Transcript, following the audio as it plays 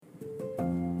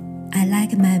I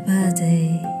like my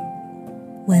body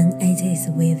when it is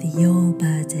with your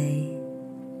body.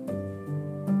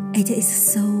 It is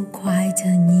so quite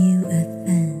a new a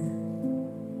thing.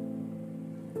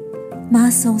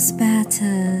 Muscles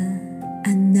better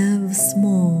and nerves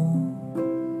small.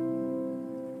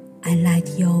 I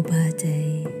like your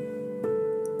body.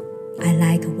 I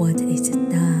like what it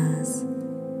does.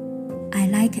 I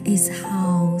like its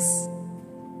house.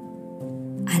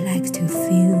 I like to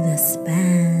feel the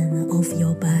span of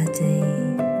your body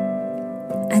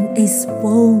and its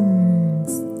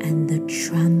bones and the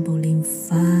trembling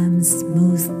firm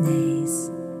smoothness,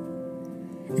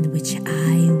 and which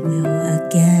I will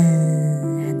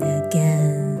again and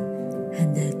again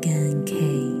and again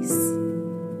case.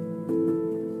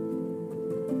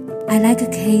 I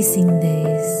like casing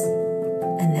this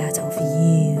and that of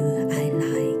you I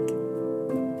like,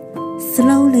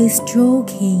 slowly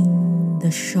stroking the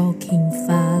shocking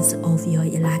fuzz of your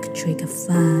electric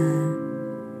fur,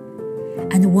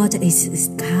 and what is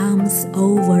comes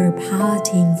over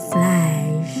parting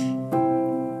flesh,